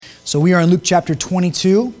So we are in Luke chapter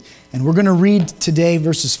 22, and we're going to read today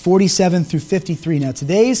verses 47 through 53. Now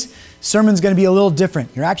today's sermon is going to be a little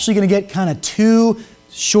different. You're actually going to get kind of two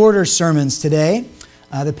shorter sermons today.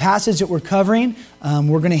 The passage that we're covering,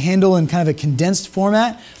 we're going to handle in kind of a condensed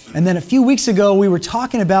format. And then a few weeks ago, we were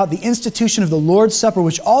talking about the institution of the Lord's Supper,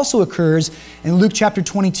 which also occurs in Luke chapter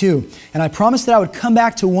 22. And I promised that I would come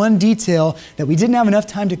back to one detail that we didn't have enough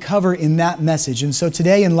time to cover in that message. And so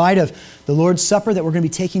today, in light of the Lord's Supper that we're going to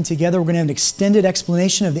be taking together, we're going to have an extended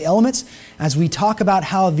explanation of the elements as we talk about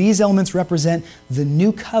how these elements represent the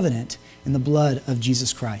new covenant in the blood of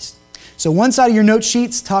Jesus Christ. So one side of your note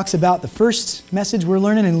sheets talks about the first message we're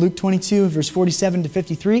learning in Luke 22, verse 47 to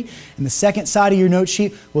 53. And the second side of your note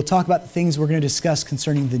sheet will talk about the things we're going to discuss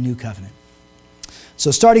concerning the new covenant.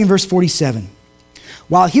 So starting in verse 47.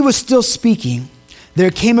 While he was still speaking,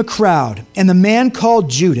 there came a crowd, and the man called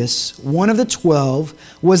Judas, one of the 12,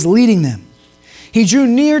 was leading them. He drew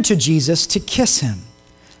near to Jesus to kiss him.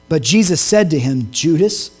 But Jesus said to him,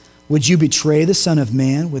 Judas, would you betray the Son of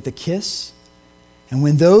Man with a kiss? And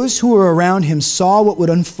when those who were around him saw what would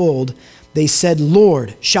unfold, they said,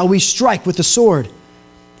 Lord, shall we strike with the sword?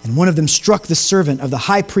 And one of them struck the servant of the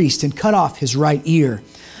high priest and cut off his right ear.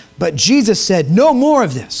 But Jesus said, no more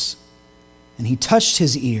of this. And he touched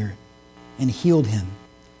his ear and healed him.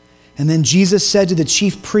 And then Jesus said to the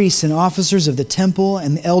chief priests and officers of the temple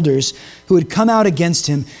and the elders who had come out against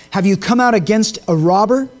him, have you come out against a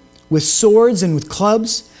robber with swords and with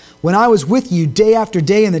clubs? When I was with you day after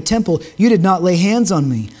day in the temple, you did not lay hands on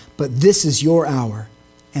me, but this is your hour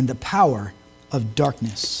and the power of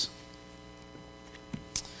darkness.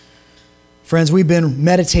 Friends, we've been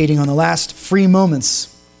meditating on the last free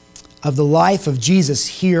moments of the life of Jesus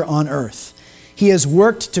here on earth. He has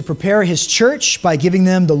worked to prepare his church by giving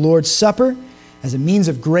them the Lord's Supper as a means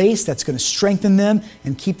of grace that's going to strengthen them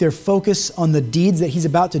and keep their focus on the deeds that he's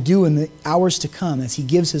about to do in the hours to come as he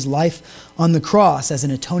gives his life on the cross as an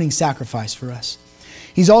atoning sacrifice for us.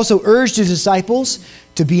 He's also urged his disciples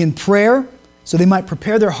to be in prayer so they might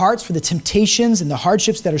prepare their hearts for the temptations and the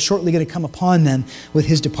hardships that are shortly going to come upon them with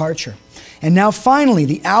his departure. And now finally,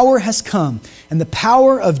 the hour has come, and the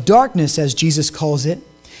power of darkness, as Jesus calls it,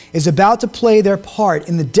 is about to play their part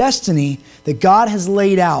in the destiny that God has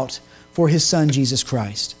laid out for his Son, Jesus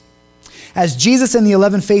Christ. As Jesus and the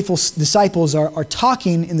 11 faithful disciples are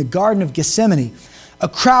talking in the Garden of Gethsemane, a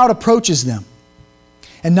crowd approaches them.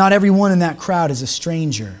 And not everyone in that crowd is a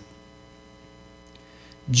stranger.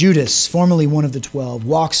 Judas, formerly one of the 12,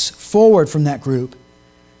 walks forward from that group.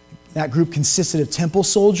 That group consisted of temple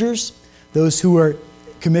soldiers, those who were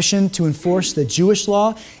commissioned to enforce the Jewish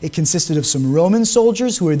law. It consisted of some Roman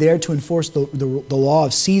soldiers who were there to enforce the law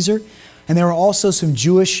of Caesar. And there were also some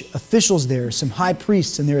Jewish officials there, some high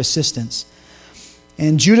priests and their assistants.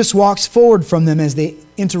 And Judas walks forward from them as they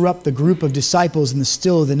interrupt the group of disciples in the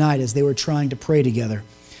still of the night as they were trying to pray together.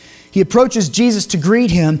 He approaches Jesus to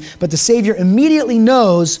greet him, but the Savior immediately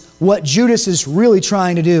knows what Judas is really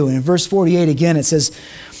trying to do. And in verse 48 again it says,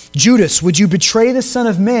 Judas, would you betray the Son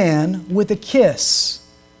of Man with a kiss?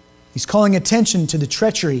 He's calling attention to the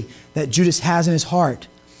treachery that Judas has in his heart.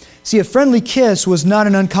 See, a friendly kiss was not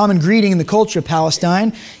an uncommon greeting in the culture of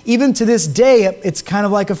Palestine. Even to this day, it's kind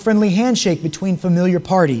of like a friendly handshake between familiar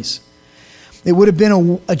parties. It would have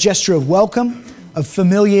been a gesture of welcome, of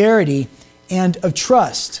familiarity, and of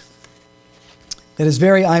trust. That is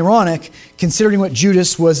very ironic, considering what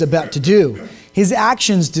Judas was about to do. His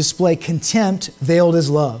actions display contempt veiled as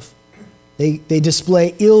love. They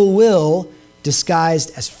display ill will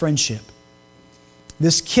disguised as friendship.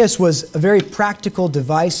 This kiss was a very practical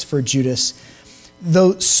device for Judas.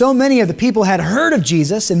 Though so many of the people had heard of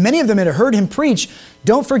Jesus, and many of them had heard him preach,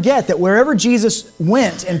 don't forget that wherever Jesus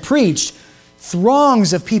went and preached,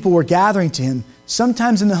 throngs of people were gathering to him,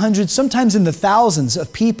 sometimes in the hundreds, sometimes in the thousands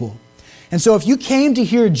of people. And so if you came to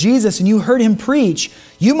hear Jesus and you heard him preach,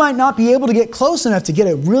 you might not be able to get close enough to get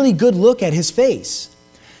a really good look at his face.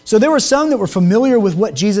 So there were some that were familiar with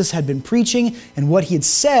what Jesus had been preaching and what he had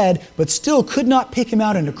said, but still could not pick him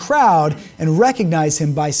out in a crowd and recognize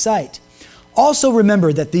him by sight. Also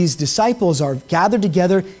remember that these disciples are gathered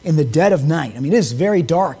together in the dead of night. I mean, it is very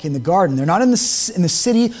dark in the garden. They're not in the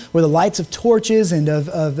city where the lights of torches and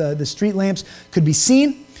of the street lamps could be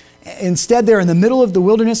seen. Instead, they're in the middle of the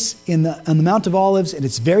wilderness on the Mount of Olives, and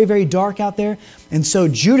it's very, very dark out there. And so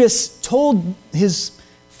Judas told his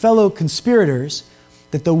fellow conspirators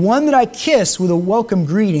that the one that I kiss with a welcome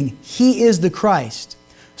greeting, he is the Christ,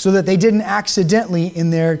 so that they didn't accidentally, in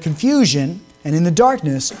their confusion and in the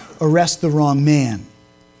darkness, arrest the wrong man.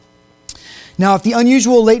 Now, if the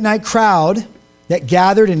unusual late night crowd that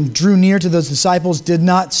gathered and drew near to those disciples did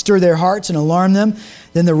not stir their hearts and alarm them,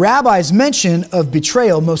 then the rabbi's mention of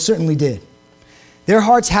betrayal most certainly did. Their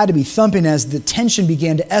hearts had to be thumping as the tension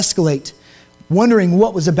began to escalate, wondering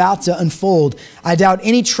what was about to unfold. I doubt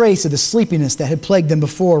any trace of the sleepiness that had plagued them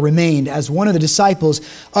before remained as one of the disciples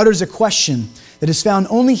utters a question that is found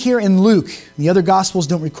only here in Luke. The other Gospels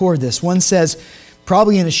don't record this. One says,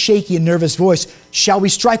 probably in a shaky and nervous voice, "Shall we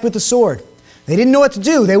strike with the sword?" They didn't know what to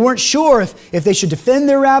do. They weren't sure if they should defend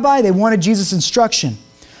their rabbi. They wanted Jesus' instruction.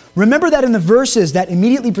 Remember that in the verses that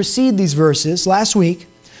immediately precede these verses, last week,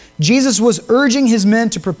 Jesus was urging his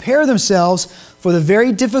men to prepare themselves for the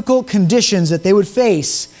very difficult conditions that they would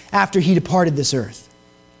face after he departed this earth.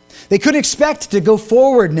 They couldn't expect to go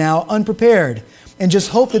forward now unprepared and just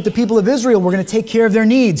hope that the people of Israel were going to take care of their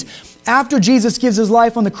needs. After Jesus gives his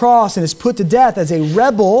life on the cross and is put to death as a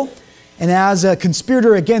rebel and as a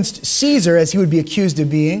conspirator against Caesar, as he would be accused of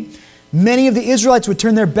being, many of the Israelites would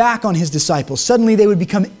turn their back on his disciples. Suddenly they would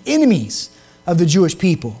become enemies of the Jewish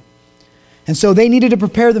people. And so they needed to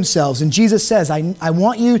prepare themselves. And Jesus says, I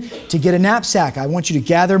want you to get a knapsack. I want you to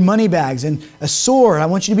gather money bags and a sword. I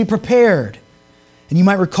want you to be prepared. And you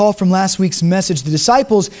might recall from last week's message, the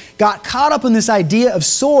disciples got caught up in this idea of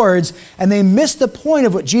swords and they missed the point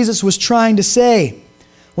of what Jesus was trying to say.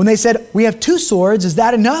 When they said, "We have 2 swords, is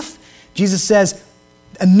that enough?" Jesus says,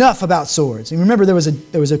 enough about swords. And remember, there was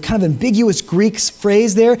a kind of ambiguous Greek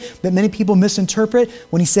phrase there that many people misinterpret.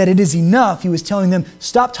 When he said it is enough, he was telling them,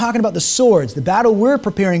 stop talking about the swords. The battle we're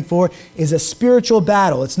preparing for is a spiritual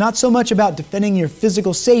battle. It's not so much about defending your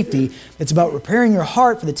physical safety. It's about preparing your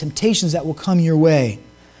heart for the temptations that will come your way.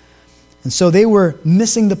 And so they were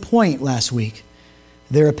missing the point last week.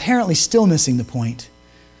 They're apparently still missing the point.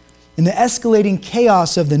 In the escalating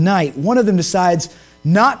chaos of the night, one of them decides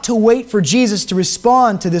not to wait for Jesus to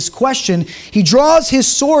respond to this question. He draws his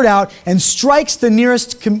sword out and strikes the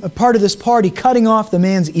nearest part of this party, cutting off the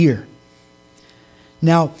man's ear.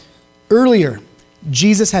 Now, earlier,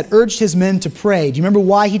 Jesus had urged his men to pray. Do you remember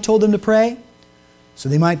why he told them to pray? So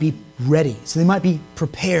they might be ready, so they might be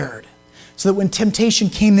prepared, so that when temptation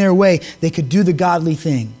came their way, they could do the godly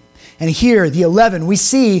thing. And here, the 11, we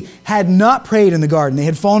see, had not prayed in the garden. They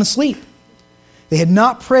had fallen asleep. They had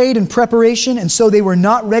not prayed in preparation, and so they were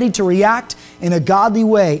not ready to react in a godly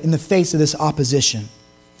way in the face of this opposition.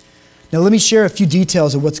 Now let me share a few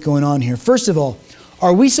details of what's going on here. First of all,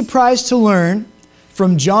 are we surprised to learn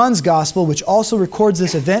from John's Gospel, which also records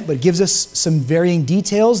this event but gives us some varying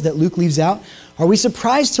details that Luke leaves out, are we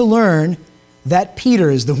surprised to learn that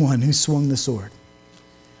Peter is the one who swung the sword?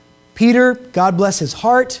 Peter, God bless his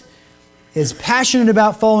heart, is passionate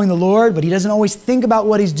about following the Lord, but he doesn't always think about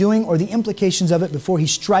what he's doing or the implications of it before he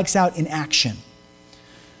strikes out in action.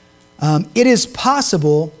 It is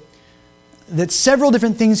possible that several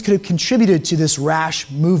different things could have contributed to this rash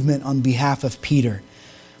movement on behalf of Peter.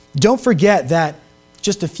 Don't forget that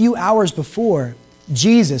just a few hours before,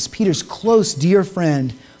 Jesus, Peter's close, dear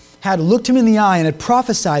friend, had looked him in the eye and had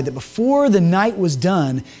prophesied that before the night was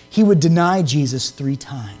done, he would deny Jesus 3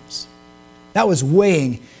 times. That was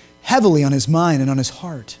weighing heavily on his mind and on his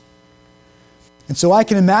heart. And so I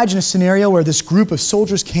can imagine a scenario where this group of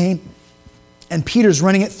soldiers came and Peter's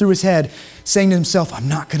running it through his head, saying to himself, I'm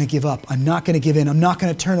not going to give up. I'm not going to give in. I'm not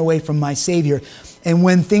going to turn away from my Savior. And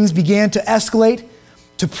when things began to escalate,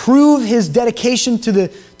 to prove his dedication to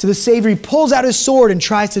the Savior, he pulls out his sword and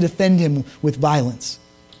tries to defend him with violence.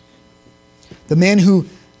 The man who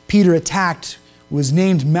Peter attacked was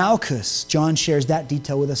named Malchus. John shares that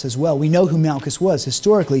detail with us as well. We know who Malchus was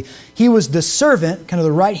historically. He was the servant, kind of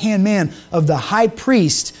the right-hand man of the high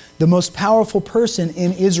priest, the most powerful person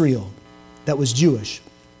in Israel that was Jewish.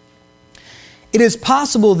 It is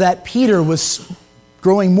possible that Peter was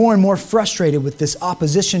growing more and more frustrated with this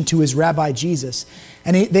opposition to his Rabbi Jesus.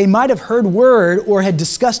 And they might have heard word or had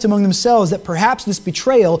discussed among themselves that perhaps this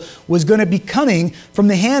betrayal was going to be coming from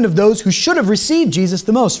the hand of those who should have received Jesus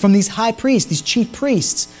the most, from these high priests, these chief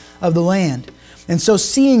priests of the land. And so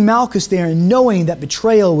seeing Malchus there and knowing that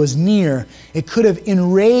betrayal was near, it could have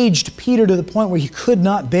enraged Peter to the point where he could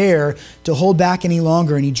not bear to hold back any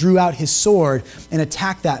longer, and he drew out his sword and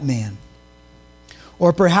attacked that man.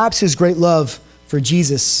 Or perhaps his great love for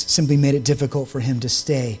Jesus simply made it difficult for him to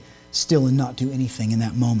stay still and not do anything in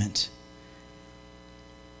that moment.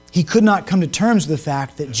 He could not come to terms with the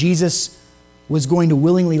fact that Jesus was going to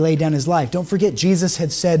willingly lay down his life. Don't forget, Jesus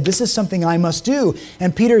had said, this is something I must do.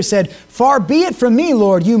 And Peter said, far be it from me,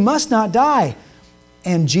 Lord, you must not die.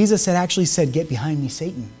 And Jesus had actually said, get behind me,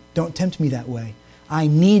 Satan. Don't tempt me that way. I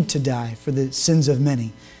need to die for the sins of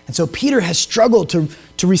many. And so Peter has struggled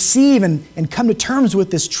to receive and come to terms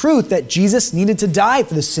with this truth that Jesus needed to die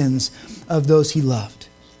for the sins of those he loved.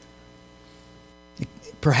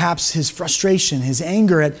 Perhaps his frustration, his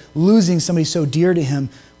anger at losing somebody so dear to him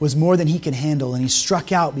was more than he could handle, and he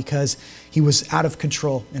struck out because he was out of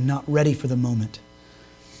control and not ready for the moment.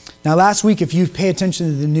 Now, last week, if you've paid attention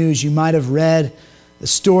to the news, you might have read the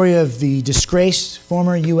story of the disgraced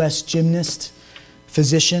former U.S. gymnast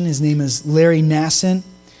physician. His name is Larry Nassar.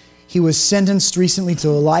 He was sentenced recently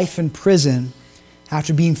to life in prison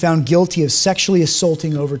after being found guilty of sexually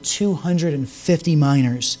assaulting over 250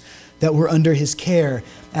 minors that were under his care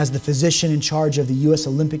as the physician in charge of the U.S.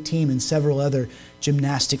 Olympic team and several other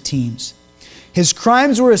gymnastic teams. His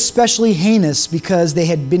crimes were especially heinous because they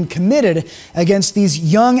had been committed against these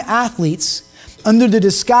young athletes under the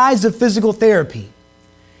disguise of physical therapy.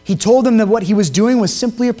 He told them that what he was doing was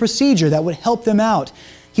simply a procedure that would help them out.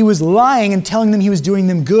 He was lying and telling them he was doing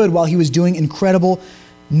them good while he was doing incredible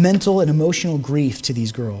mental and emotional grief to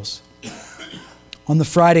these girls. On the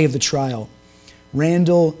Friday of the trial,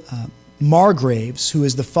 Randall Margraves, who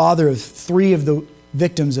is the father of 3 of the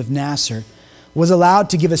victims of Nassar, was allowed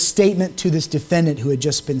to give a statement to this defendant who had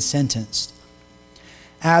just been sentenced.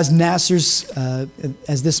 As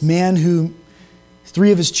this man who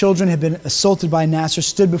 3 of his children had been assaulted by Nassar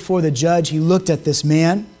stood before the judge, he looked at this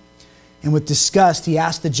man, and with disgust, he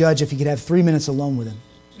asked the judge if he could have 3 minutes alone with him.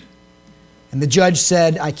 And the judge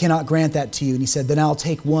said, "I cannot grant that to you." And he said, "Then I'll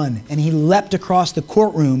take 1." And he leapt across the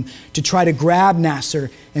courtroom to try to grab Nassar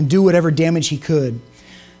and do whatever damage he could.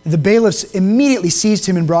 The bailiffs immediately seized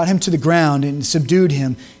him and brought him to the ground and subdued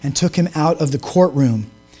him and took him out of the courtroom.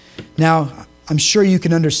 Now, I'm sure you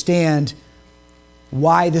can understand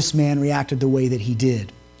why this man reacted the way that he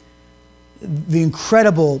did. The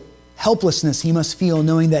incredible helplessness he must feel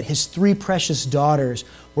knowing that his 3 precious daughters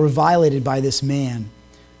were violated by this man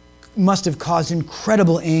must have caused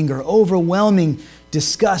incredible anger, overwhelming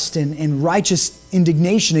disgust and righteous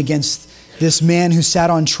indignation against this man who sat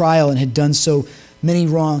on trial and had done so many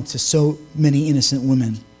wrongs to so many innocent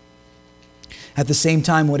women. At the same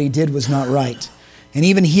time, what he did was not right. And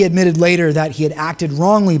even he admitted later that he had acted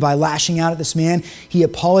wrongly by lashing out at this man. He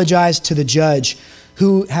apologized to the judge,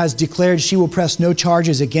 who has declared she will press no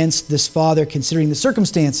charges against this father, considering the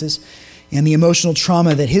circumstances and the emotional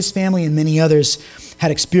trauma that his family and many others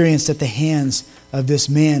had experienced at the hands of this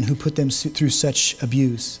man who put them through such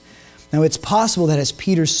abuse. Now, it's possible that as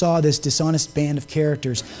Peter saw this dishonest band of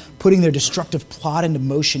characters putting their destructive plot into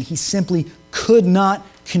motion, he simply could not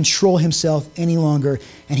control himself any longer,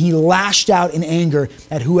 and he lashed out in anger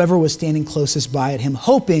at whoever was standing closest by at him,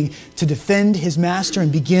 hoping to defend his master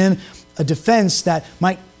and begin a defense that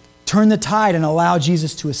might turn the tide and allow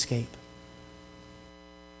Jesus to escape.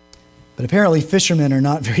 But apparently fishermen are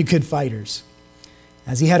not very good fighters.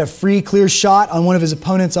 As he had a free, clear shot on one of his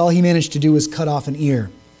opponents, all he managed to do was cut off an ear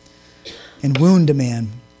and wound a man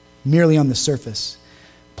merely on the surface.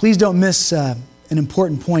 Please don't miss an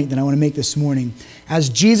important point that I want to make this morning. As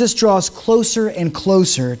Jesus draws closer and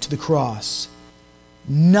closer to the cross,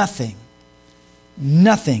 nothing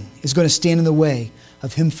is going to stand in the way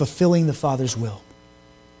of him fulfilling the Father's will.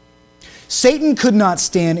 Satan could not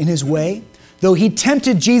stand in his way, though he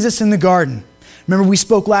tempted Jesus in the garden. Remember, we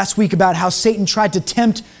spoke last week about how Satan tried to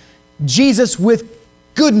tempt Jesus with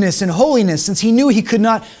goodness and holiness. Since he knew he could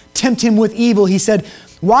not tempt him with evil, he said,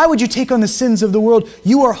 "Why would you take on the sins of the world?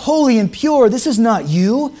 You are holy and pure. This is not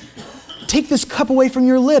you. Take this cup away from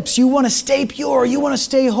your lips. You want to stay pure. You want to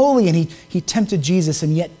stay holy." And he tempted Jesus,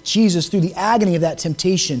 and yet Jesus, through the agony of that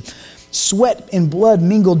temptation, sweat and blood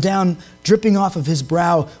mingled down, dripping off of his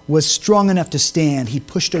brow, was strong enough to stand. He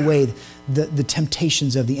pushed away the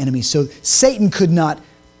temptations of the enemy. So Satan could not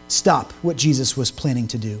stop what Jesus was planning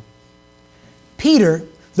to do. Peter,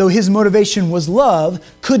 though his motivation was love,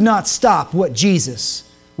 could not stop what Jesus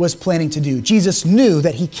was planning to do. Jesus knew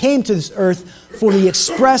that he came to this earth for the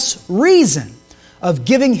express reason of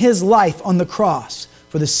giving his life on the cross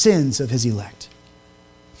for the sins of his elect.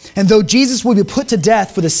 And though Jesus will be put to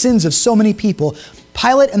death for the sins of so many people,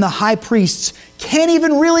 Pilate and the high priests can't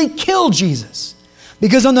even really kill Jesus,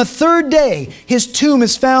 because on the 3rd day, his tomb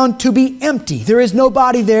is found to be empty. There is no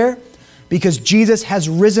body there, because Jesus has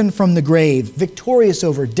risen from the grave, victorious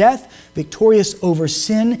over death, victorious over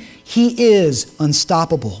sin. He is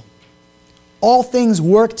unstoppable. All things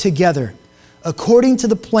work together according to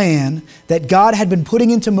the plan that God had been putting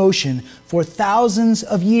into motion for thousands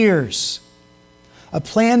of years. A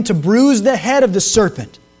plan to bruise the head of the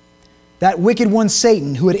serpent, that wicked one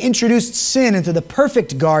Satan, who had introduced sin into the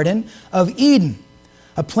perfect Garden of Eden.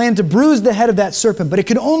 A plan to bruise the head of that serpent, but it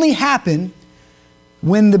could only happen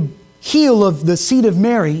when the heel of the seed of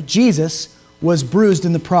Mary, Jesus, was bruised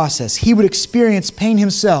in the process. He would experience pain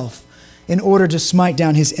himself in order to smite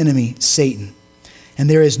down his enemy, Satan. And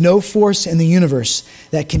there is no force in the universe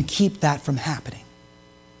that can keep that from happening.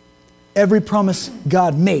 Every promise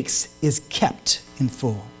God makes is kept in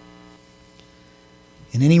full.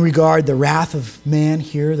 In any regard, the wrath of man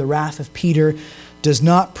here, the wrath of Peter, does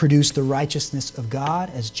not produce the righteousness of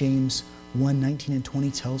God, as James 1:19 and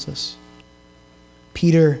 20 tells us.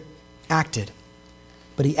 Peter acted,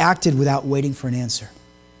 but he acted without waiting for an answer.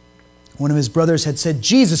 One of his brothers had said,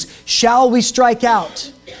 "Jesus, shall we strike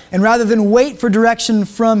out?" And rather than wait for direction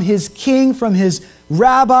from his king, from his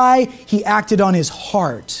rabbi, he acted on his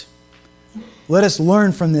heart. Let us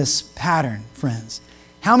learn from this pattern, friends.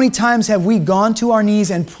 How many times have we gone to our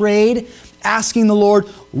knees and prayed, asking the Lord,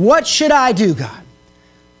 "What should I do, God?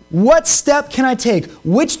 What step can I take?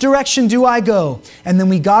 Which direction do I go?" And then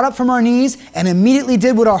we got up from our knees and immediately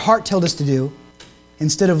did what our heart told us to do,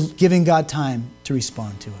 instead of giving God time to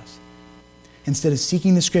respond to us. Instead of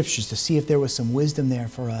seeking the Scriptures to see if there was some wisdom there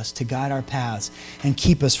for us to guide our paths and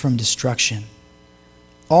keep us from destruction.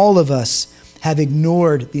 All of us have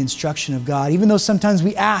ignored the instruction of God, even though sometimes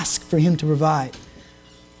we ask for Him to provide.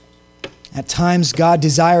 At times, God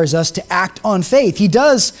desires us to act on faith. He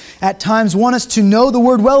does at times want us to know the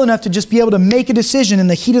Word well enough to just be able to make a decision in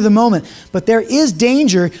the heat of the moment. But there is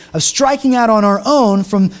danger of striking out on our own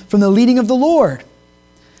from the leading of the Lord,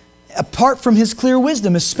 apart from His clear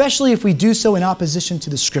wisdom, especially if we do so in opposition to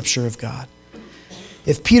the Scripture of God.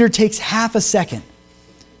 If Peter takes half a second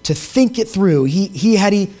to think it through,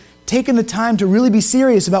 had he taken the time to really be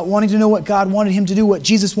serious about wanting to know what God wanted him to do, what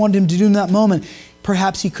Jesus wanted him to do in that moment,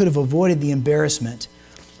 perhaps he could have avoided the embarrassment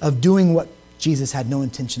of doing what Jesus had no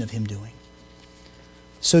intention of him doing.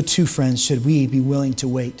 So too, friends, should we be willing to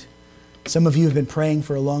wait. Some of you have been praying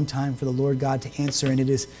for a long time for the Lord God to answer, and it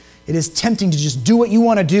is tempting to just do what you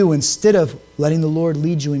want to do instead of letting the Lord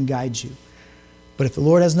lead you and guide you. But if the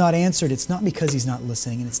Lord has not answered, it's not because He's not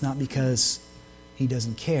listening, and it's not because He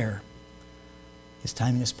doesn't care. His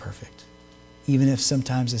timing is perfect, even if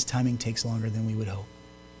sometimes His timing takes longer than we would hope.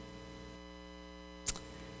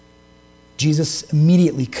 Jesus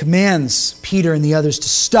immediately commands Peter and the others to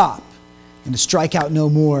stop and to strike out no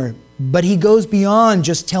more. But He goes beyond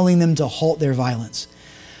just telling them to halt their violence.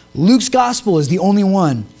 Luke's gospel is the only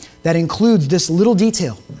one that includes this little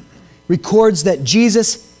detail. Records that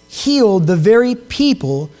Jesus healed the very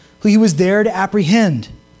people who He was there to apprehend,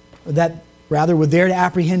 or that rather were there to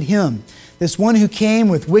apprehend Him. This one who came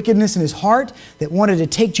with wickedness in his heart, that wanted to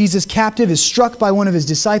take Jesus captive, is struck by one of His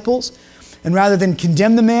disciples. And rather than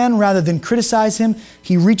condemn the man, rather than criticize him,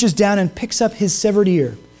 He reaches down and picks up his severed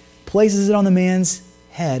ear, places it on the man's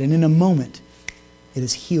head, and in a moment, it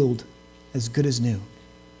is healed as good as new.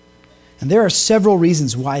 And there are several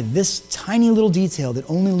reasons why this tiny little detail that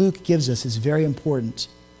only Luke gives us is very important.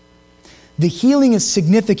 The healing is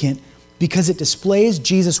significant because it displays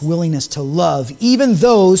Jesus' willingness to love even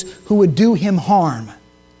those who would do Him harm.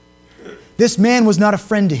 This man was not a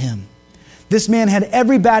friend to Him. This man had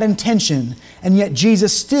every bad intention, and yet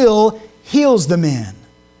Jesus still heals the man.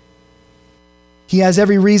 He has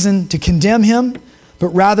every reason to condemn him, but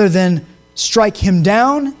rather than strike him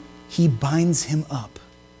down, He binds him up.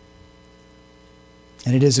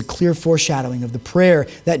 And it is a clear foreshadowing of the prayer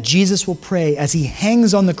that Jesus will pray as He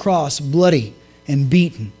hangs on the cross, bloody and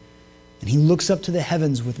beaten. And He looks up to the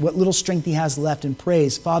heavens with what little strength He has left and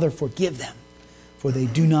prays, "Father, forgive them, for they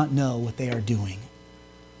do not know what they are doing."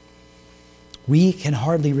 We can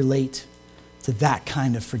hardly relate to that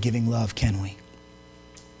kind of forgiving love, can we?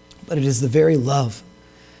 But it is the very love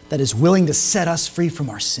that is willing to set us free from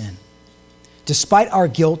our sin. Despite our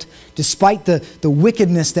guilt, despite the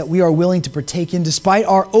wickedness that we are willing to partake in, despite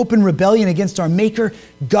our open rebellion against our Maker,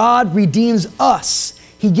 God redeems us.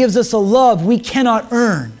 He gives us a love we cannot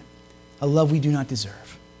earn, a love we do not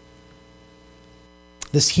deserve.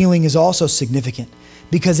 This healing is also significant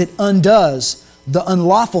because it undoes the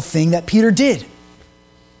unlawful thing that Peter did.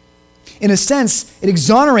 In a sense, it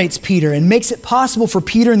exonerates Peter and makes it possible for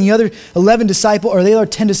Peter and the other 11 disciples, or the other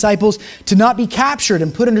 10 disciples, to not be captured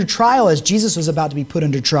and put under trial as Jesus was about to be put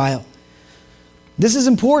under trial. This is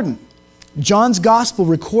important. John's gospel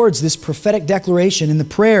records this prophetic declaration in the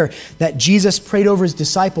prayer that Jesus prayed over His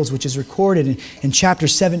disciples, which is recorded in chapter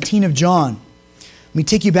 17 of John. Let me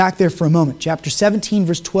take you back there for a moment. Chapter 17,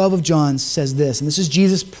 verse 12 of John says this, and this is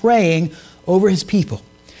Jesus praying over His people.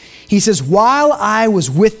 He says, "While I was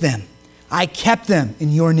with them, I kept them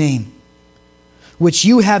in your name, which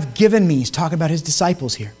you have given me." He's talking about His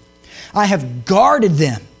disciples here. "I have guarded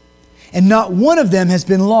them, and not one of them has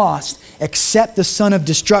been lost except the son of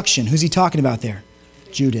destruction." Who's He talking about there?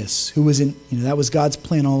 Judas, who was that was God's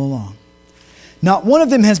plan all along. Not one of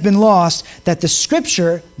them has been lost, that the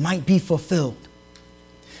scripture might be fulfilled.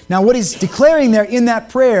 Now, what he's declaring there in that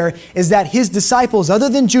prayer is that his disciples, other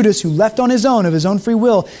than Judas, who left on his own, of his own free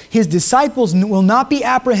will, his disciples will not be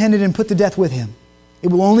apprehended and put to death with him. It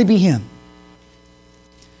will only be him.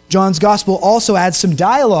 John's gospel also adds some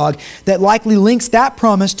dialogue that likely links that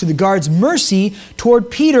promise to the guard's mercy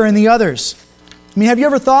toward Peter and the others. I mean, have you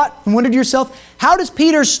ever thought and wondered to yourself, how does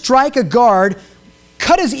Peter strike a guard,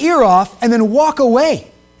 cut his ear off, and then walk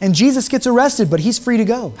away? And Jesus gets arrested, but he's free to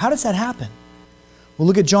go. How does that happen? Well,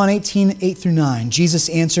 look at John 18, 8 through 9. Jesus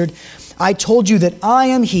answered, I told you that I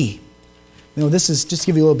am he. You know, this is, just to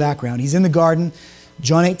give you a little background. He's in the garden.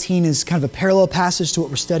 John 18 is kind of a parallel passage to what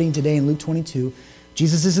we're studying today in Luke 22.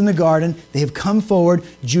 Jesus is in the garden. They have come forward.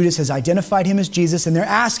 Judas has identified him as Jesus, and they're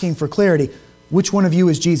asking for clarity. Which one of you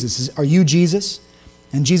is Jesus? Are you Jesus?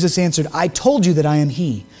 And Jesus answered, I told you that I am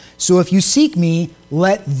he. So if you seek me,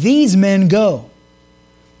 let these men go.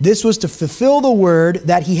 This was to fulfill the word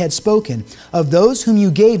that he had spoken. Of those whom you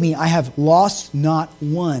gave me, I have lost not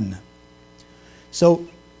one. So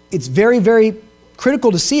it's very, very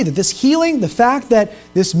critical to see that this healing, the fact that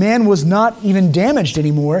this man was not even damaged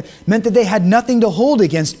anymore, meant that they had nothing to hold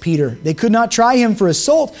against Peter. They could not try him for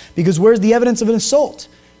assault because where's the evidence of an assault?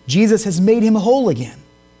 Jesus has made him whole again.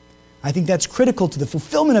 I think that's critical to the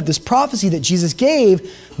fulfillment of this prophecy that Jesus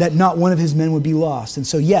gave, that not one of his men would be lost. And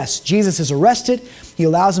so yes, Jesus is arrested. He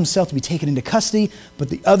allows himself to be taken into custody, but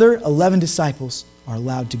the other 11 disciples are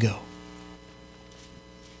allowed to go.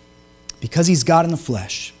 Because he's God in the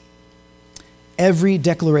flesh, every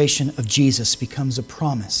declaration of Jesus becomes a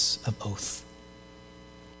promise of oath.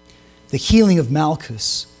 The healing of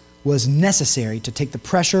Malchus was necessary to take the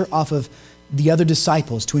pressure off of the other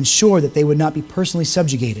disciples to ensure that they would not be personally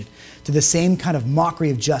subjugated to the same kind of mockery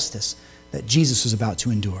of justice that Jesus was about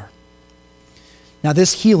to endure. Now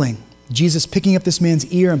this healing, Jesus picking up this man's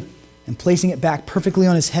ear and placing it back perfectly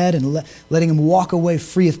on his head and letting him walk away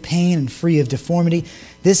free of pain and free of deformity,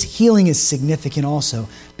 this healing is significant also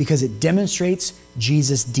because it demonstrates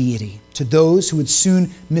Jesus' deity to those who would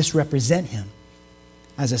soon misrepresent him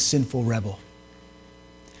as a sinful rebel.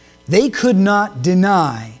 They could not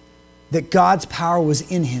deny that God's power was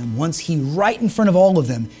in him once he, right in front of all of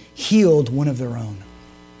them, healed one of their own.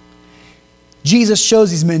 Jesus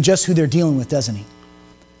shows these men just who they're dealing with, doesn't he?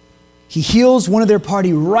 He heals one of their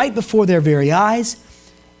party right before their very eyes,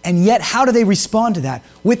 and yet how do they respond to that?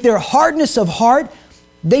 With their hardness of heart,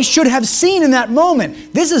 they should have seen in that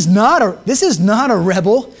moment, this is not a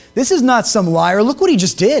rebel. This is not some liar. Look what he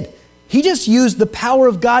just did. He just used the power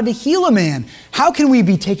of God to heal a man. How can we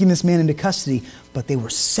be taking this man into custody? But they were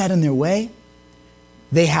set in their way.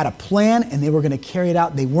 They had a plan and they were going to carry it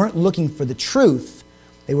out. They weren't looking for the truth.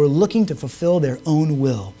 They were looking to fulfill their own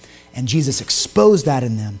will. And Jesus exposed that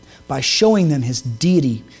in them by showing them his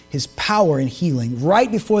deity, his power in healing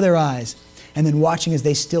right before their eyes, and then watching as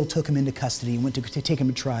they still took him into custody and went to take him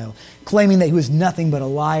to trial, claiming that he was nothing but a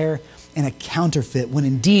liar and a counterfeit when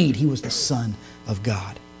indeed he was the Son of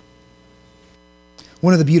God.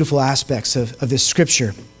 One of the beautiful aspects of this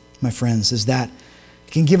scripture, my friends, is that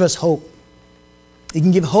it can give us hope. It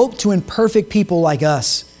can give hope to imperfect people like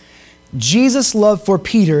us. Jesus' love for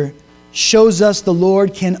Peter shows us the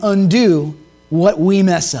Lord can undo what we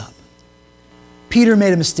mess up. Peter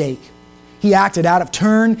made a mistake. He acted out of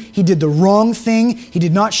turn. He did the wrong thing. He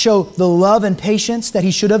did not show the love and patience that he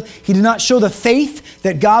should have. He did not show the faith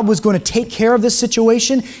that God was going to take care of this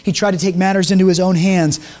situation. He tried to take matters into his own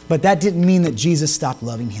hands, but that didn't mean that Jesus stopped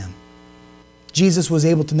loving him. Jesus was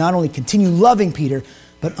able to not only continue loving Peter,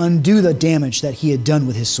 but undo the damage that he had done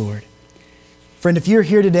with his sword. Friend, if you're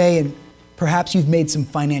here today and perhaps you've made some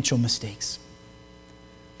financial mistakes,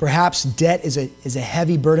 perhaps debt is a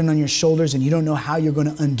heavy burden on your shoulders and you don't know how you're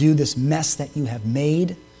going to undo this mess that you have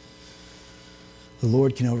made, the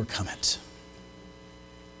Lord can overcome it.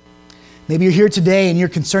 Maybe you're here today and you're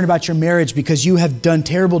concerned about your marriage because you have done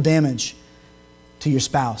terrible damage to your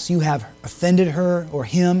spouse. You have offended her or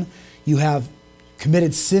him. You have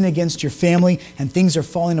committed sin against your family and things are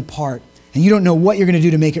falling apart and you don't know what you're going to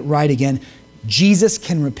do to make it right again. Jesus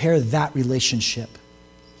can repair that relationship.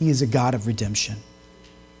 He is a God of redemption.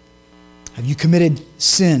 Have you committed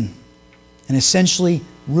sin and essentially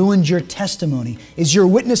ruined your testimony? Is your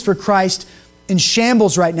witness for Christ in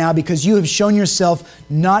shambles right now because you have shown yourself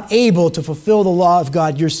not able to fulfill the law of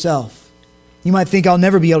God yourself? You might think, I'll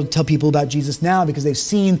never be able to tell people about Jesus now because they've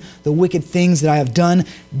seen the wicked things that I have done.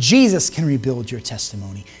 Jesus can rebuild your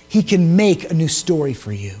testimony. He can make a new story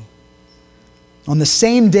for you. On the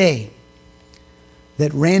same day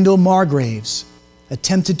that Randall Margraves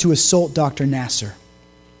attempted to assault Dr. Nasser,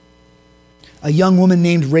 a young woman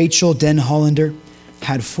named Rachel Den Hollander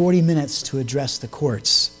had 40 minutes to address the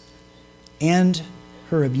courts and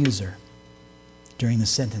her abuser during the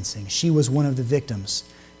sentencing. She was one of the victims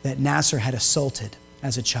that Nasser had assaulted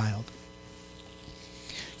as a child.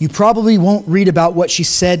 You probably won't read about what she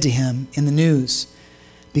said to him in the news,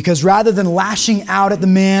 because rather than lashing out at the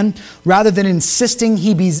man, rather than insisting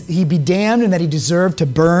he be damned and that he deserved to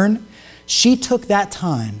burn, she took that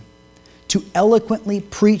time to eloquently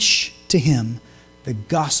preach to him the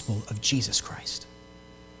gospel of Jesus Christ.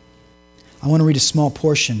 I want to read a small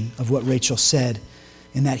portion of what Rachel said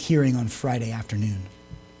in that hearing on Friday afternoon.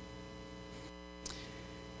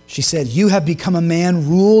 She said, "You have become a man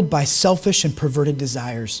ruled by selfish and perverted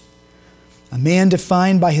desires. A man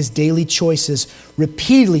defined by his daily choices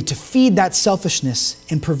repeatedly to feed that selfishness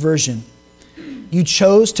and perversion. You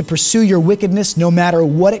chose to pursue your wickedness no matter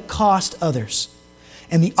what it cost others.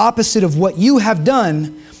 And the opposite of what you have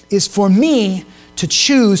done is for me to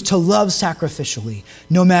choose to love sacrificially,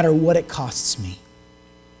 no matter what it costs me.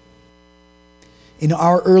 In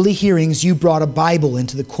our early hearings, you brought a Bible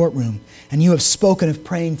into the courtroom, and you have spoken of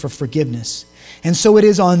praying for forgiveness. And so it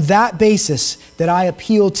is on that basis that I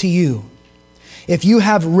appeal to you. If you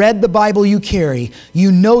have read the Bible you carry,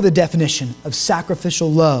 you know the definition of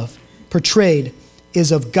sacrificial love portrayed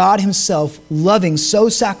is of God Himself loving so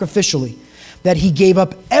sacrificially that He gave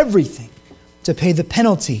up everything to pay the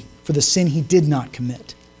penalty for the sin He did not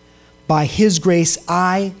commit. By His grace,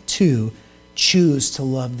 I too choose to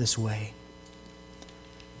love this way.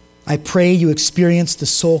 I pray you experience the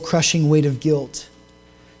soul-crushing weight of guilt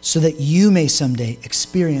so that you may someday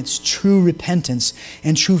experience true repentance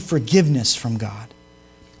and true forgiveness from God,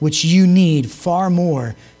 which you need far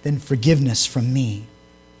more than forgiveness from me,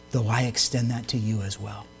 though I extend that to you as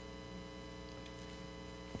well.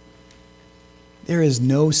 There is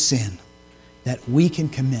no sin that we can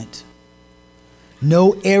commit,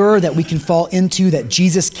 no error that we can fall into that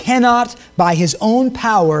Jesus cannot, by His own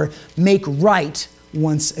power, make right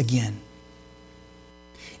once again.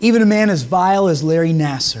 Even a man as vile as Larry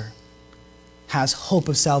Nasser has hope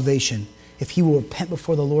of salvation if he will repent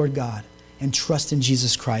before the Lord God and trust in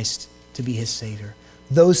Jesus Christ to be his Savior.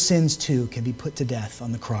 Those sins too can be put to death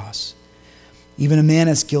on the cross. Even a man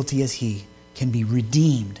as guilty as he can be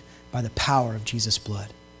redeemed by the power of Jesus' blood.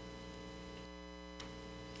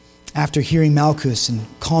 After hearing Malchus and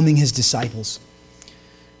calming his disciples,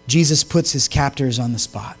 Jesus puts his captors on the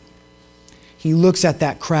spot. He looks at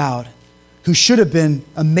that crowd who should have been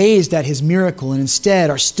amazed at his miracle and instead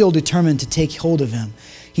are still determined to take hold of him.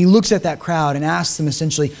 He looks at that crowd and asks them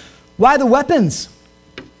essentially, "Why the weapons?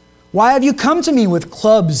 Why have you come to me with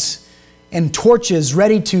clubs and torches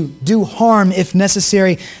ready to do harm if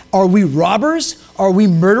necessary? Are we robbers? Are we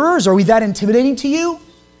murderers? Are we that intimidating to you?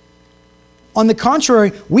 On the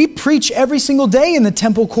contrary, we preach every single day in the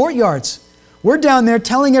temple courtyards. We're down there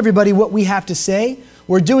telling everybody what we have to say.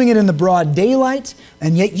 We're doing it in the broad daylight,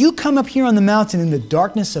 and yet you come up here on the mountain in the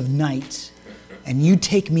darkness of night, and you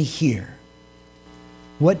take me here."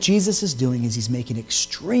 What Jesus is doing is He's making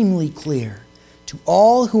extremely clear to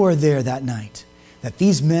all who are there that night that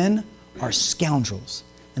these men are scoundrels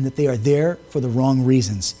and that they are there for the wrong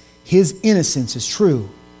reasons. His innocence is true,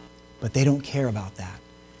 but they don't care about that.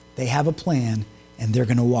 They have a plan, and they're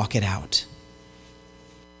going to walk it out.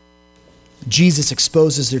 Jesus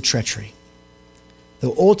exposes their treachery,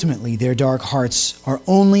 though ultimately their dark hearts are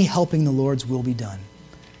only helping the Lord's will be done.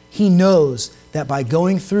 He knows that by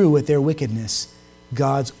going through with their wickedness,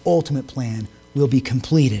 God's ultimate plan will be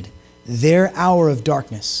completed. Their hour of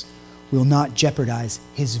darkness will not jeopardize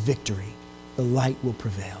His victory. The light will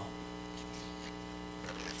prevail.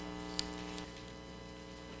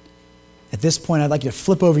 At this point, I'd like you to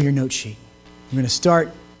flip over your note sheet. We're going to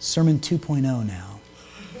start Sermon 2.0 now.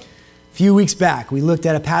 A few weeks back, we looked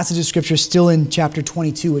at a passage of Scripture still in chapter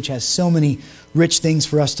 22, which has so many rich things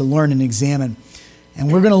for us to learn and examine.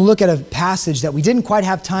 And we're going to look at a passage that we didn't quite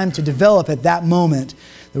have time to develop at that moment.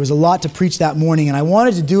 There was a lot to preach that morning, and I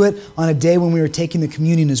wanted to do it on a day when we were taking the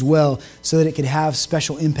communion as well, so that it could have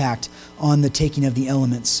special impact on the taking of the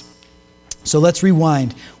elements. So let's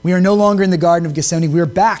rewind. We are no longer in the Garden of Gethsemane. We are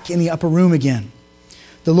back in the upper room again.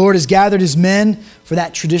 The Lord has gathered His men for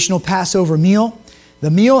that traditional Passover meal. The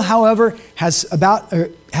meal, however, has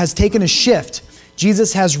taken a shift.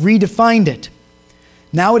 Jesus has redefined it.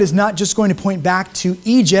 Now it is not just going to point back to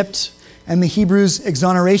Egypt and the Hebrews'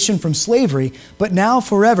 exoneration from slavery, but now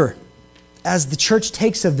forever, as the church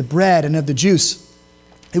takes of the bread and of the juice,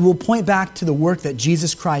 it will point back to the work that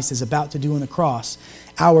Jesus Christ is about to do on the cross,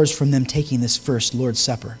 hours from them taking this first Lord's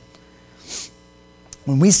Supper.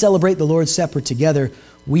 When we celebrate the Lord's Supper together,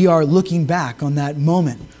 we are looking back on that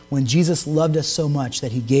moment when Jesus loved us so much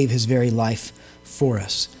that he gave his very life for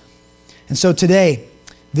us. And so today,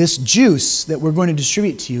 this juice that we're going to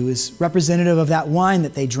distribute to you is representative of that wine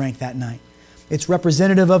that they drank that night. It's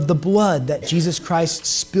representative of the blood that Jesus Christ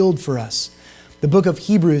spilled for us. The book of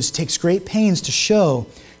Hebrews takes great pains to show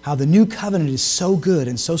how the new covenant is so good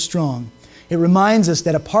and so strong. It reminds us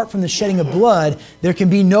that apart from the shedding of blood, there can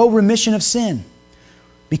be no remission of sin.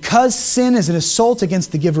 Because sin is an assault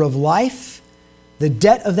against the giver of life, the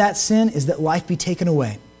debt of that sin is that life be taken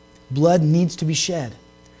away. Blood needs to be shed.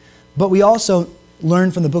 But we also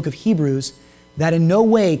learn from the book of Hebrews that in no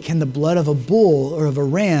way can the blood of a bull or of a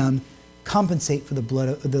ram compensate for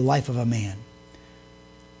the life of a man.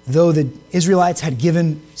 Though the Israelites had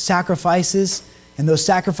given sacrifices, and those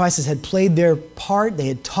sacrifices had played their part, they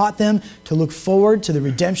had taught them to look forward to the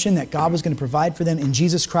redemption that God was going to provide for them in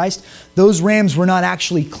Jesus Christ, those rams were not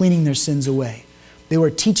actually cleaning their sins away. They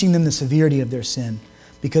were teaching them the severity of their sin.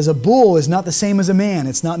 Because a bull is not the same as a man.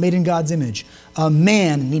 It's not made in God's image. A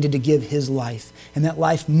man needed to give his life, and that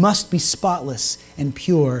life must be spotless and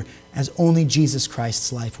pure as only Jesus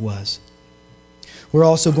Christ's life was. We're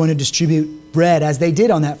also going to distribute bread as they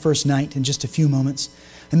did on that first night in just a few moments.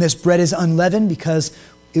 And this bread is unleavened because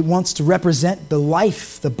it wants to represent the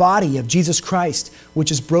life, the body of Jesus Christ,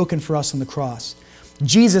 which is broken for us on the cross.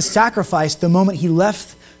 Jesus sacrificed the moment he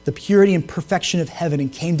left the purity and perfection of heaven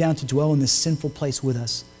and came down to dwell in this sinful place with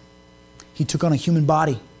us. He took on a human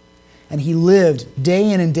body, and he lived day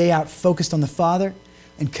in and day out focused on the Father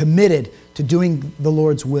and committed to doing the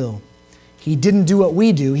Lord's will. He didn't do what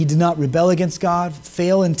we do. He did not rebel against God,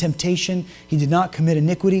 fail in temptation. He did not commit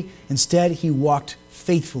iniquity. Instead, he walked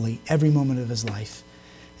faithfully every moment of his life.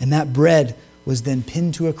 And that bread was then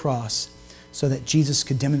pinned to a cross so that Jesus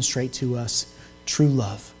could demonstrate to us true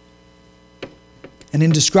love. And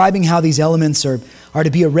in describing how these elements are to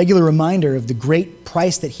be a regular reminder of the great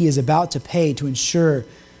price that he is about to pay to ensure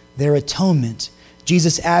their atonement,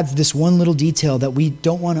 Jesus adds this one little detail that we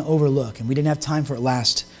don't want to overlook, and we didn't have time for it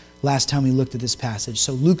last time we looked at this passage.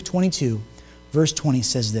 So Luke 22, verse 20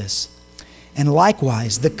 says this, "And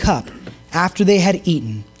likewise the cup, after they had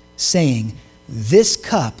eaten, saying, 'This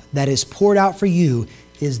cup that is poured out for you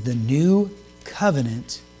is the new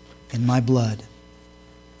covenant in my blood.'"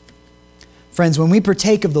 Friends, when we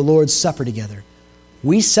partake of the Lord's Supper together,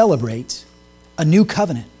 we celebrate a new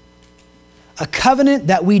covenant. A covenant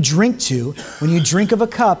that we drink to. When you drink of a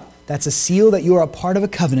cup, that's a seal that you are a part of a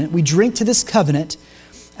covenant. We drink to this covenant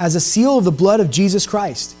as a seal of the blood of Jesus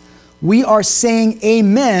Christ. We are saying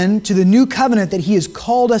amen to the new covenant that he has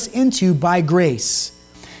called us into by grace.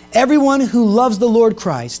 Everyone who loves the Lord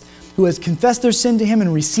Christ, who has confessed their sin to him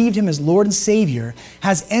and received him as Lord and Savior,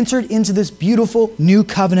 has entered into this beautiful new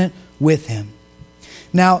covenant with him.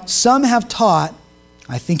 Now, some have taught,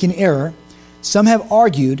 I think in error, some have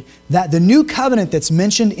argued that the new covenant that's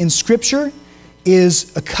mentioned in Scripture is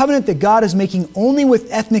a covenant that God is making only with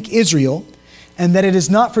ethnic Israel, and that it is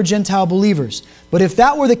not for Gentile believers. But if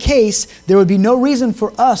that were the case, there would be no reason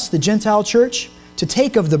for us, the Gentile church, to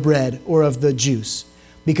take of the bread or of the juice,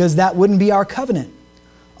 because that wouldn't be our covenant.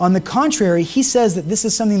 On the contrary, he says that this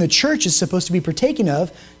is something the church is supposed to be partaking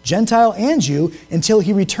of, Gentile and Jew, until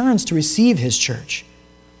he returns to receive his church.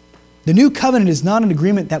 The new covenant is not an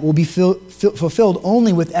agreement that will be fulfilled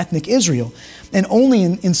only with ethnic Israel and only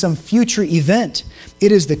in some future event.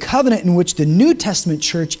 It is the covenant in which the New Testament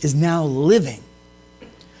church is now living.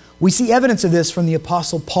 We see evidence of this from the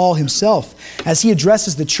Apostle Paul himself as he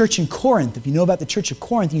addresses the church in Corinth. If you know about the church of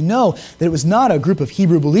Corinth, you know that it was not a group of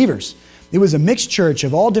Hebrew believers. It was a mixed church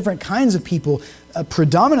of all different kinds of people, a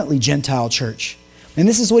predominantly Gentile church. And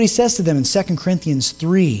this is what he says to them in 2 Corinthians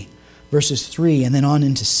 3, verses 3 and then on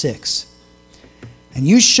into 6. "And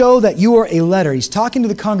you show that you are a letter." He's talking to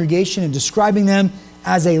the congregation and describing them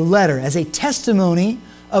as a letter, as a testimony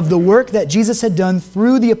of the work that Jesus had done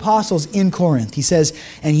through the apostles in Corinth. He says,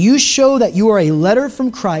 "And you show that you are a letter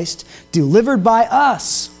from Christ, delivered by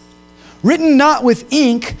us, written not with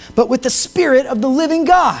ink, but with the Spirit of the living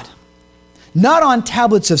God. Not on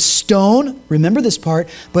tablets of stone," remember this part,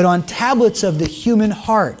 "but on tablets of the human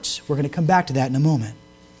heart." We're going to come back to that in a moment.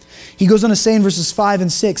 He goes on to say in verses 5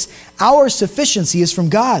 and 6, "Our sufficiency is from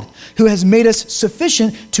God, who has made us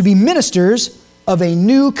sufficient to be ministers of a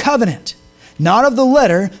new covenant, not of the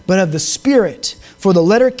letter, but of the Spirit. For the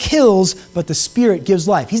letter kills, but the Spirit gives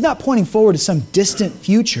life." He's not pointing forward to some distant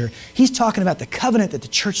future. He's talking about the covenant that the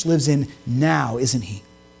church lives in now, isn't he?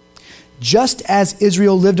 Just as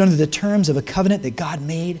Israel lived under the terms of a covenant that God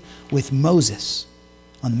made with Moses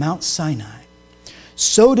on Mount Sinai,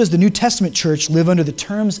 so does the New Testament church live under the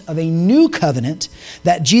terms of a new covenant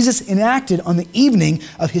that Jesus enacted on the evening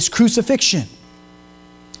of his crucifixion.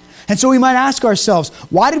 And so we might ask ourselves,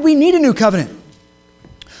 why did we need a new covenant?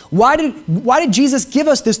 Why did Jesus give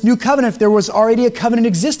us this new covenant if there was already a covenant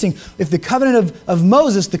existing? If the covenant of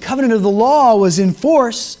Moses, the covenant of the law was in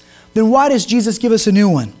force, then why does Jesus give us a new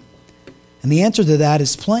one? And the answer to that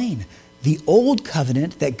is plain. The old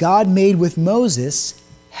covenant that God made with Moses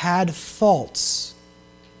had faults.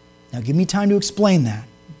 Now give me time to explain that.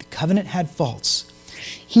 The covenant had faults.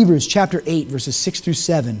 Hebrews chapter 8, verses 6 through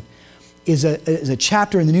 7 is a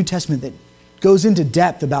chapter in the New Testament that goes into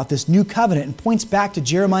depth about this new covenant and points back to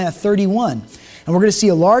Jeremiah 31. And we're going to see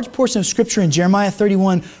a large portion of Scripture in Jeremiah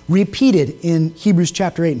 31 repeated in Hebrews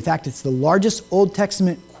chapter 8. In fact, it's the largest Old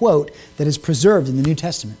Testament quote that is preserved in the New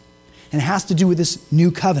Testament. And it has to do with this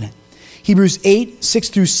new covenant. Hebrews 8, 6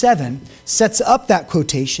 through 7 sets up that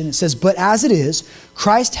quotation. It says, "But as it is,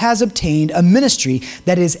 Christ has obtained a ministry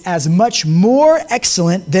that is as much more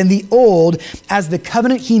excellent than the old, as the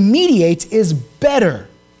covenant he mediates is better,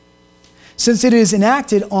 since it is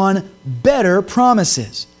enacted on better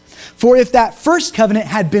promises. For if that first covenant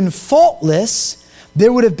had been faultless,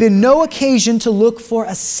 there would have been no occasion to look for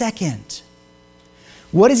a second."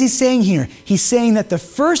 What is he saying here? He's saying that the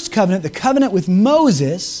first covenant, the covenant with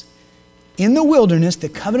Moses in the wilderness, the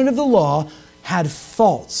covenant of the law, had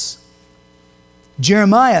faults.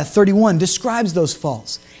 Jeremiah 31 describes those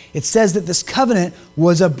faults. It says that this covenant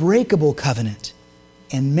was a breakable covenant,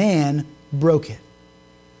 and man broke it.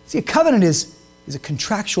 See, a covenant is a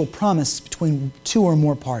contractual promise between two or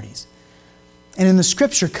more parties. And in the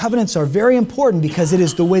Scripture, covenants are very important because it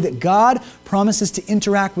is the way that God promises to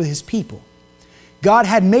interact with His people. God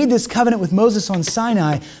had made this covenant with Moses on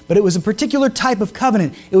Sinai, but it was a particular type of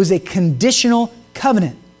covenant. It was a conditional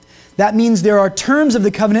covenant. That means there are terms of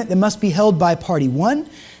the covenant that must be held by party one,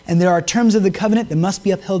 and there are terms of the covenant that must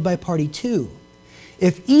be upheld by party two.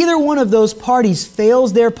 If either one of those parties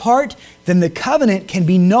fails their part, then the covenant can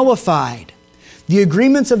be nullified. The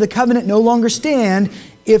agreements of the covenant no longer stand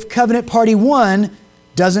if covenant party one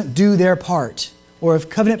doesn't do their part, or if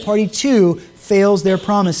covenant party two fails their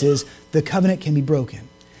promises. The covenant can be broken.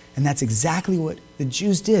 And that's exactly what the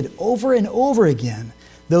Jews did over and over again.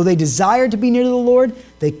 Though they desired to be near to the Lord,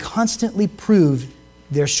 they constantly proved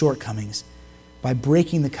their shortcomings by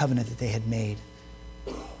breaking the covenant that they had made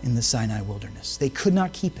in the Sinai wilderness. They could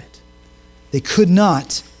not keep it. They could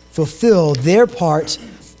not fulfill their part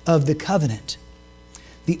of the covenant.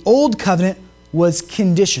 The old covenant was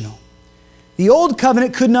conditional. The old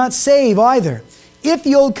covenant could not save either. If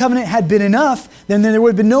the old covenant had been enough, then there would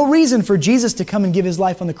have been no reason for Jesus to come and give His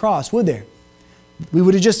life on the cross, would there? We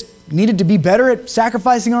would have just needed to be better at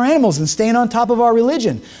sacrificing our animals and staying on top of our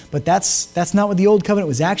religion. But that's not what the old covenant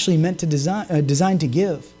was actually meant to designed to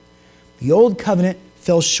give. The old covenant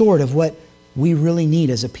fell short of what we really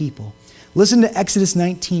need as a people. Listen to Exodus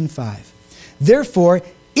 19:5. "Therefore,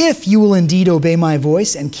 if you will indeed obey my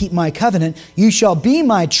voice and keep my covenant, you shall be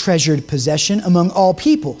my treasured possession among all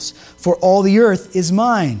peoples, for all the earth is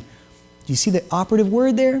mine." Do you see the operative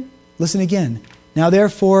word there? Listen again. "Now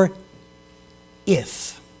therefore,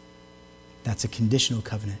 if." That's a conditional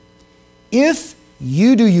covenant. If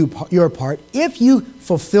you do your part, if you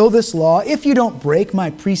fulfill this law, if you don't break my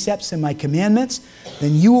precepts and my commandments,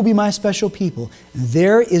 then you will be my special people. And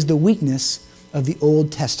there is the weakness of the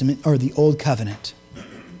Old Testament, or the Old Covenant.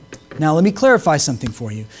 Now, let me clarify something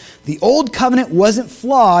for you. The Old Covenant wasn't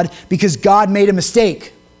flawed because God made a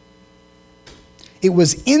mistake. It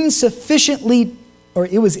was insufficient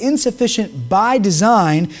by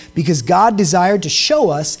design because God desired to show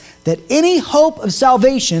us that any hope of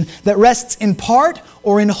salvation that rests in part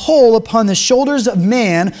or in whole upon the shoulders of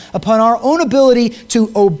man, upon our own ability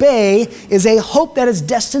to obey, is a hope that is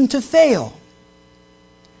destined to fail.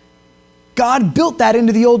 God built that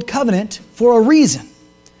into the Old Covenant for a reason.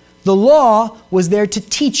 The law was there to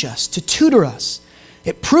teach us, to tutor us.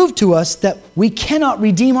 It proved to us that we cannot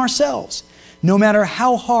redeem ourselves, no matter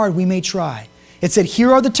how hard we may try. It said,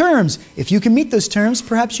 here are the terms. If you can meet those terms,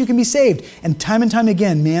 perhaps you can be saved. And time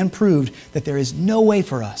again, man proved that there is no way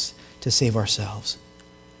for us to save ourselves.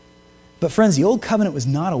 But friends, the Old Covenant was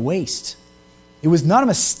not a waste. It was not a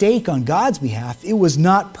mistake on God's behalf. It was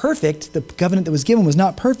not perfect. The covenant that was given was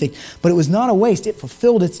not perfect, but it was not a waste. It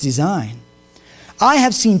fulfilled its design. I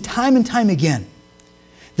have seen time and time again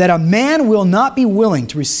that a man will not be willing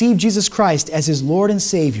to receive Jesus Christ as his Lord and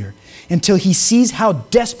Savior until he sees how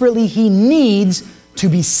desperately he needs to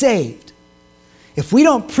be saved. If we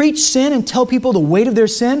don't preach sin and tell people the weight of their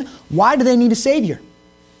sin, why do they need a Savior?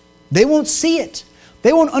 They won't see it.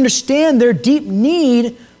 They won't understand their deep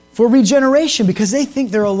need for regeneration because they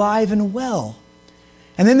think they're alive and well.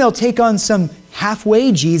 And then they'll take on some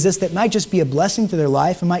halfway Jesus that might just be a blessing to their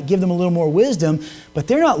life and might give them a little more wisdom, but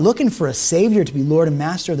they're not looking for a Savior to be Lord and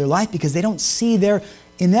Master of their life because they don't see their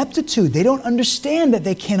ineptitude. They don't understand that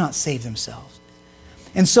they cannot save themselves.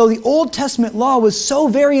 And so the Old Testament law was so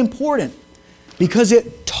very important because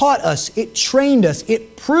it taught us, it trained us,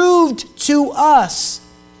 it proved to us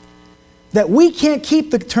that we can't keep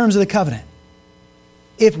the terms of the covenant.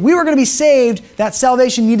 If we were going to be saved, that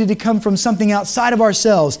salvation needed to come from something outside of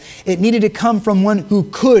ourselves. It needed to come from one who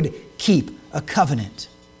could keep a covenant.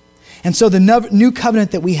 And so the new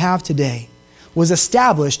covenant that we have today was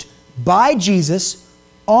established by Jesus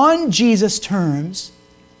on Jesus' terms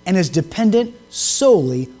and is dependent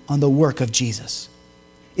solely on the work of Jesus.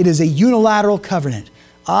 It is a unilateral covenant.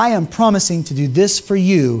 I am promising to do this for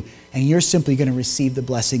you, and you're simply going to receive the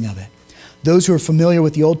blessing of it. Those who are familiar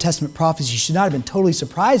with the Old Testament prophecy should not have been totally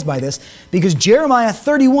surprised by this because Jeremiah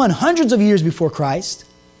 31, hundreds of years before Christ,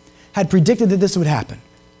 had predicted that this would happen.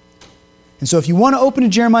 And so if you want to open to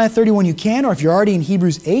Jeremiah 31, you can, or if you're already in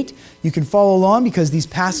Hebrews 8, you can follow along because these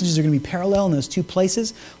passages are going to be parallel in those two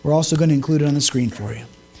places. We're also going to include it on the screen for you.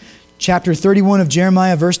 Chapter 31 of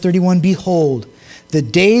Jeremiah, verse 31, "Behold, the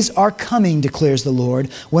days are coming, declares the Lord,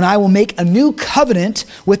 when I will make a new covenant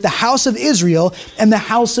with the house of Israel and the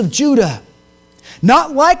house of Judah.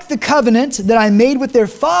 Not like the covenant that I made with their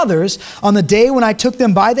fathers on the day when I took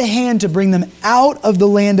them by the hand to bring them out of the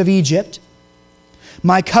land of Egypt,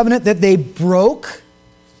 my covenant that they broke,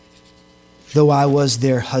 though I was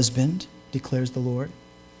their husband, declares the Lord."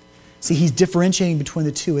 See, he's differentiating between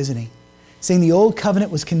the two, isn't he? Saying the old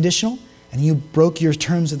covenant was conditional and you broke your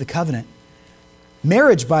terms of the covenant.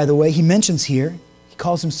 Marriage, by the way, he mentions here, he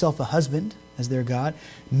calls himself a husband as their God.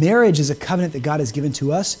 Marriage is a covenant that God has given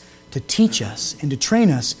to us to teach us and to train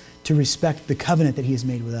us to respect the covenant that he has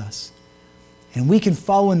made with us. And we can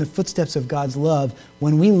follow in the footsteps of God's love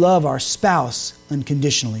when we love our spouse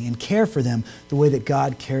unconditionally and care for them the way that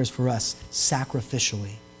God cares for us,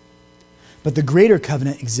 sacrificially. But the greater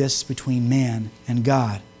covenant exists between man and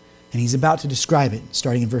God. And he's about to describe it,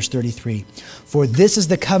 starting in verse 33. "For this is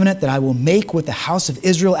the covenant that I will make with the house of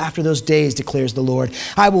Israel after those days, declares the Lord.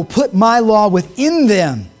 I will put my law within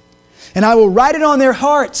them, and I will write it on their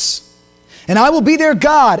hearts. And I will be their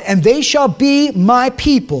God, and they shall be my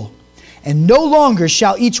people. And no longer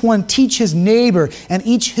shall each one teach his neighbor and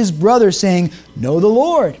each his brother, saying, 'Know the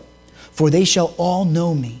Lord,' for they shall all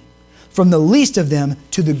know me. From the least of them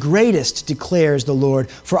to the greatest, declares the Lord.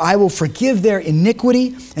 For I will forgive their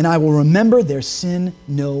iniquity, and I will remember their sin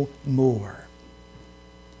no more."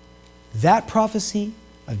 That prophecy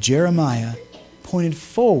of Jeremiah pointed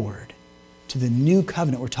forward to the new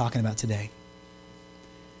covenant we're talking about today.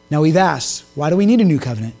 Now we've asked, why do we need a new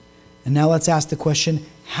covenant? And now let's ask the question,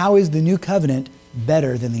 how is the new covenant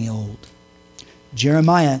better than the old?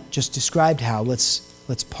 Jeremiah just described how. Let's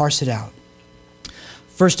parse it out.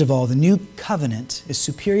 First of all, the new covenant is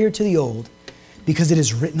superior to the old because it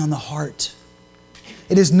is written on the heart.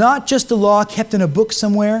 It is not just a law kept in a book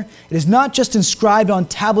somewhere. It is not just inscribed on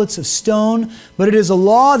tablets of stone, but it is a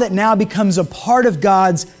law that now becomes a part of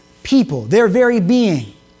God's people, their very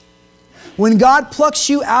being. When God plucks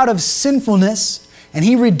you out of sinfulness and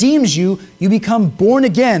he redeems you, you become born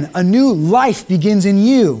again. A new life begins in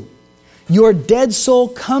you. Your dead soul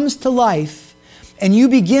comes to life, and you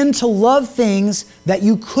begin to love things that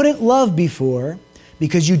you couldn't love before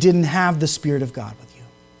because you didn't have the Spirit of God with you.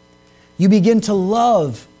 You begin to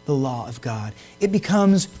love the law of God. It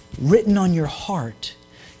becomes written on your heart.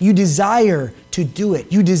 You desire to do it.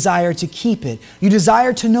 You desire to keep it. You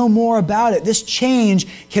desire to know more about it. This change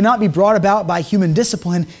cannot be brought about by human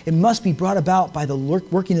discipline. It must be brought about by the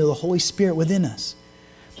working of the Holy Spirit within us.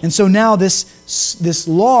 And so now this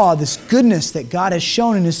law, this goodness that God has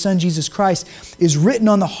shown in his Son Jesus Christ is written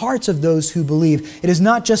on the hearts of those who believe. It is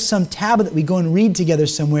not just some tablet that we go and read together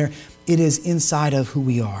somewhere. It is inside of who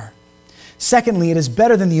we are. Secondly, it is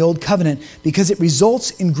better than the old covenant because it results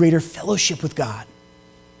in greater fellowship with God.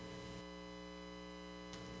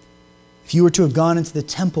 If you were to have gone into the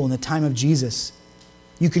temple in the time of Jesus,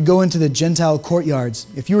 you could go into the Gentile courtyards.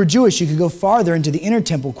 If you were Jewish, you could go farther into the inner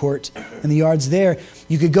temple court and the yards there.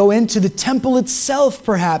 You could go into the temple itself,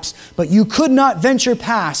 perhaps, but you could not venture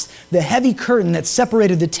past the heavy curtain that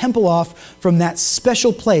separated the temple off from that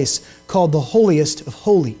special place called the holiest of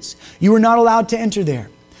holies. You were not allowed to enter there.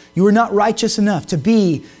 You were not righteous enough to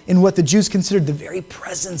be in what the Jews considered the very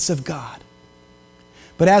presence of God.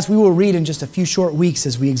 But as we will read in just a few short weeks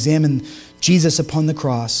as we examine Jesus upon the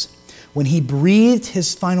cross, when he breathed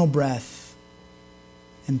his final breath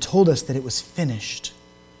and told us that it was finished,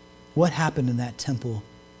 what happened in that temple?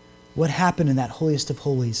 What happened in that holiest of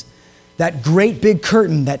holies? That great big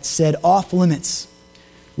curtain that said off limits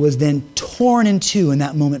was then torn in two in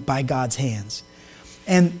that moment by God's hands.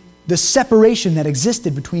 And the separation that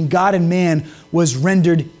existed between God and man was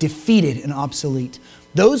rendered defeated and obsolete.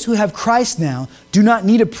 Those who have Christ now do not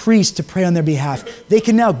need a priest to pray on their behalf. They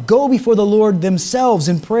can now go before the Lord themselves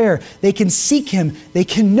in prayer. They can seek Him. They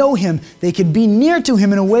can know Him. They can be near to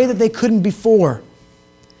Him in a way that they couldn't before.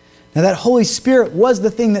 Now that Holy Spirit was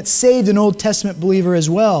the thing that saved an Old Testament believer as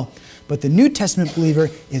well. But the New Testament believer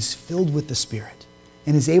is filled with the Spirit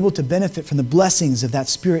and is able to benefit from the blessings of that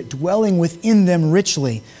Spirit dwelling within them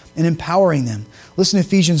richly and empowering them. Listen to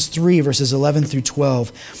Ephesians 3, verses 11 through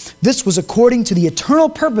 12. This was according to the eternal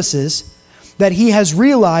purposes that He has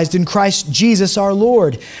realized in Christ Jesus our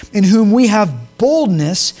Lord, in whom we have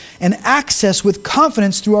boldness and access with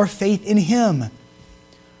confidence through our faith in Him.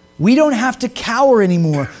 We don't have to cower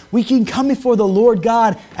anymore. We can come before the Lord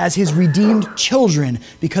God as His redeemed children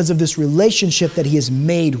because of this relationship that He has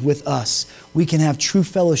made with us. We can have true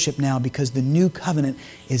fellowship now because the new covenant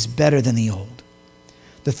is better than the old.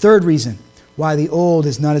 The third reason why the old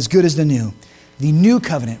is not as good as the new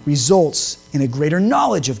covenant results in a greater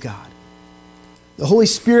knowledge of God. The Holy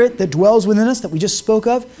Spirit that dwells within us that we just spoke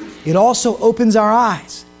of, it also opens our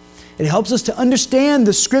eyes. It helps us to understand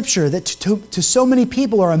the Scripture that to so many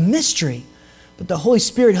people are a mystery, but the Holy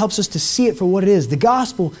Spirit helps us to see it for what it is. The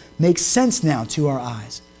gospel makes sense now to our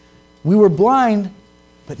eyes. We were blind,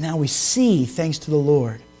 but now we see thanks to the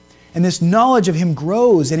Lord. And this knowledge of Him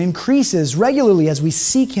grows and increases regularly as we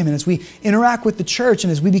seek Him and as we interact with the church and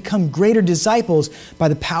as we become greater disciples by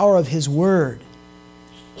the power of His Word.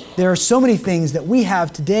 There are so many things that we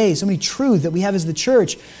have today, so many truths that we have as the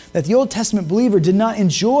church that the Old Testament believer did not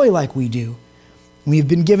enjoy like we do. We have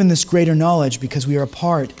been given this greater knowledge because we are a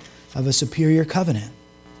part of a superior covenant.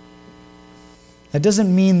 That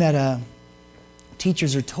doesn't mean that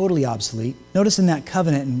teachers are totally obsolete. Notice in that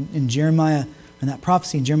covenant in Jeremiah, in that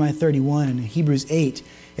prophecy in Jeremiah 31 and in Hebrews 8,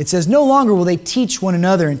 it says, no longer will they teach one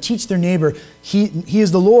another and teach their neighbor, he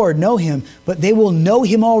is the Lord, know Him, but they will know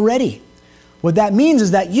Him already. What that means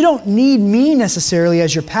is that you don't need me necessarily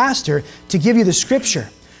as your pastor to give you the Scripture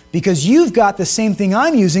because you've got the same thing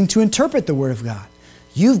I'm using to interpret the Word of God.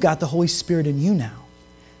 You've got the Holy Spirit in you now.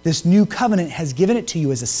 This new covenant has given it to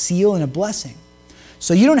you as a seal and a blessing.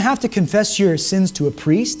 So you don't have to confess your sins to a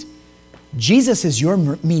priest. Jesus is your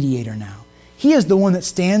mediator now. He is the one that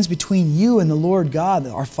stands between you and the Lord God,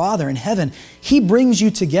 our Father in heaven. He brings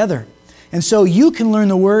you together. And so you can learn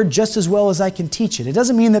the Word just as well as I can teach it. It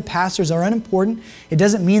doesn't mean that pastors are unimportant. It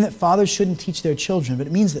doesn't mean that fathers shouldn't teach their children. But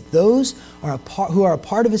it means that those who are a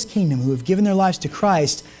part of His kingdom, who have given their lives to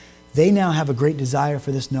Christ, they now have a great desire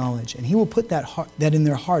for this knowledge. And He will put that in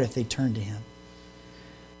their heart if they turn to Him.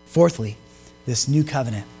 Fourthly, this new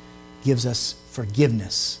covenant gives us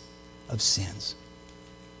forgiveness of sins.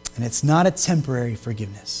 And it's not a temporary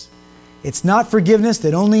forgiveness. It's not forgiveness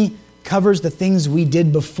that only covers the things we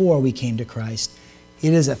did before we came to Christ.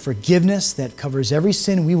 It is a forgiveness that covers every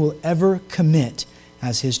sin we will ever commit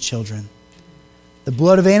as His children. The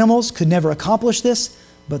blood of animals could never accomplish this,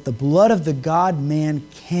 but the blood of the God-man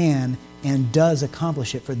can and does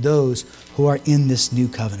accomplish it for those who are in this new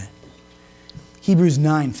covenant. Hebrews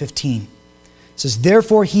 9:15 says,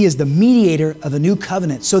 therefore He is the mediator of a new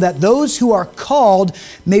covenant, so that those who are called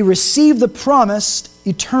may receive the promised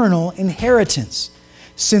eternal inheritance,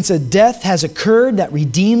 since a death has occurred that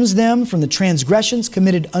redeems them from the transgressions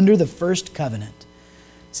committed under the first covenant.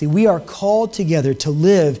 See, we are called together to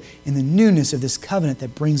live in the newness of this covenant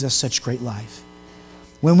that brings us such great life.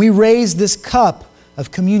 When we raise this cup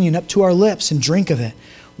of communion up to our lips and drink of it,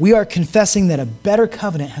 we are confessing that a better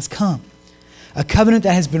covenant has come. A covenant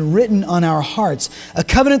that has been written on our hearts. A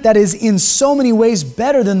covenant that is in so many ways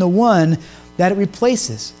better than the one that it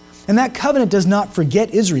replaces. And that covenant does not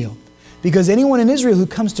forget Israel, because anyone in Israel who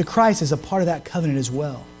comes to Christ is a part of that covenant as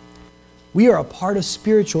well. We are a part of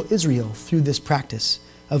spiritual Israel through this practice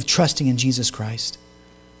of trusting in Jesus Christ.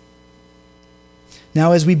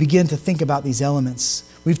 Now, as we begin to think about these elements,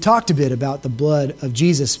 we've talked a bit about the blood of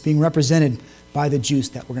Jesus being represented by the juice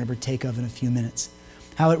that we're going to partake of in a few minutes.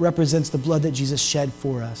 How it represents the blood that Jesus shed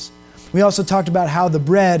for us. We also talked about how the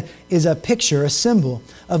bread is a picture, a symbol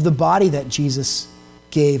of the body that Jesus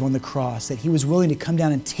gave on the cross, that He was willing to come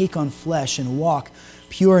down and take on flesh and walk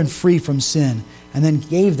pure and free from sin, and then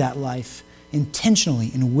gave that life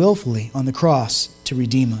intentionally and willfully on the cross to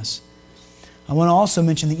redeem us. I want to also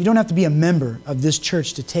mention that you don't have to be a member of this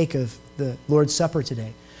church to take of the Lord's Supper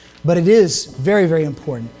today, but it is very, very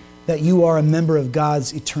important that you are a member of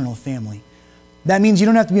God's eternal family. That means you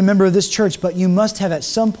don't have to be a member of this church, but you must have at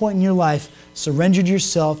some point in your life surrendered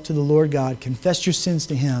yourself to the Lord God, confessed your sins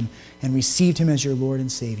to Him, and received Him as your Lord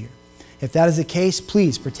and Savior. If that is the case,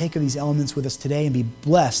 please partake of these elements with us today and be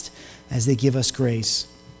blessed as they give us grace.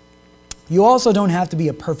 You also don't have to be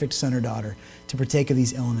a perfect son or daughter to partake of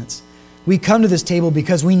these elements. We come to this table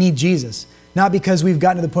because we need Jesus, not because we've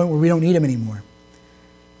gotten to the point where we don't need Him anymore.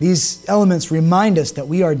 These elements remind us that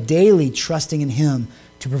we are daily trusting in Him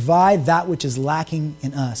to provide that which is lacking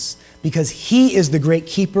in us. Because He is the great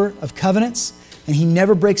keeper of covenants, and He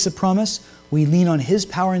never breaks a promise, we lean on His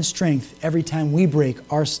power and strength every time we break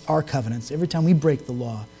our covenants, every time we break the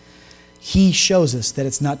law. He shows us that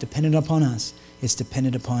it's not dependent upon us, it's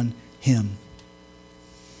dependent upon Him.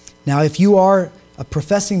 Now, if you are a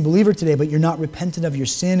professing believer today, but you're not repentant of your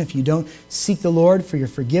sin, if you don't seek the Lord for your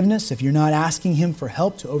forgiveness, if you're not asking Him for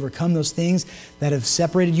help to overcome those things that have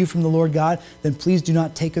separated you from the Lord God, then please do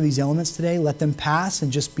not take of these elements today. Let them pass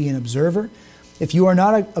and just be an observer. If you are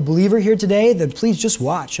not a believer here today, then please just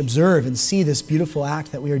watch, observe, and see this beautiful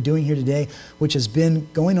act that we are doing here today, which has been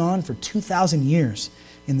going on for 2,000 years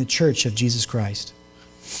in the Church of Jesus Christ.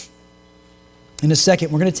 In a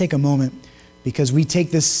second, we're going to take a moment because we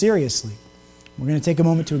take this seriously. We're going to take a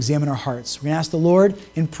moment to examine our hearts. We're going to ask the Lord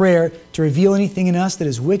in prayer to reveal anything in us that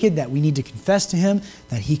is wicked, that we need to confess to Him,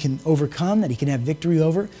 that He can overcome, that He can have victory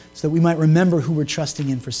over, so that we might remember who we're trusting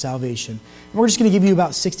in for salvation. And we're just going to give you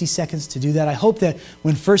about 60 seconds to do that. I hope that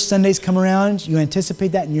when First Sundays come around, you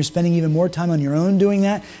anticipate that and you're spending even more time on your own doing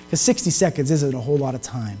that, because 60 seconds isn't a whole lot of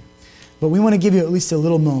time. But we want to give you at least a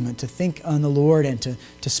little moment to think on the Lord and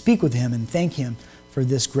to speak with Him and thank Him for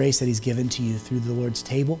this grace that He's given to you through the Lord's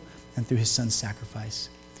table and through His Son's sacrifice.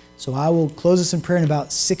 So I will close this in prayer in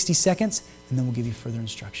about 60 seconds, and then we'll give you further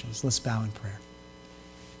instructions. Let's bow in prayer.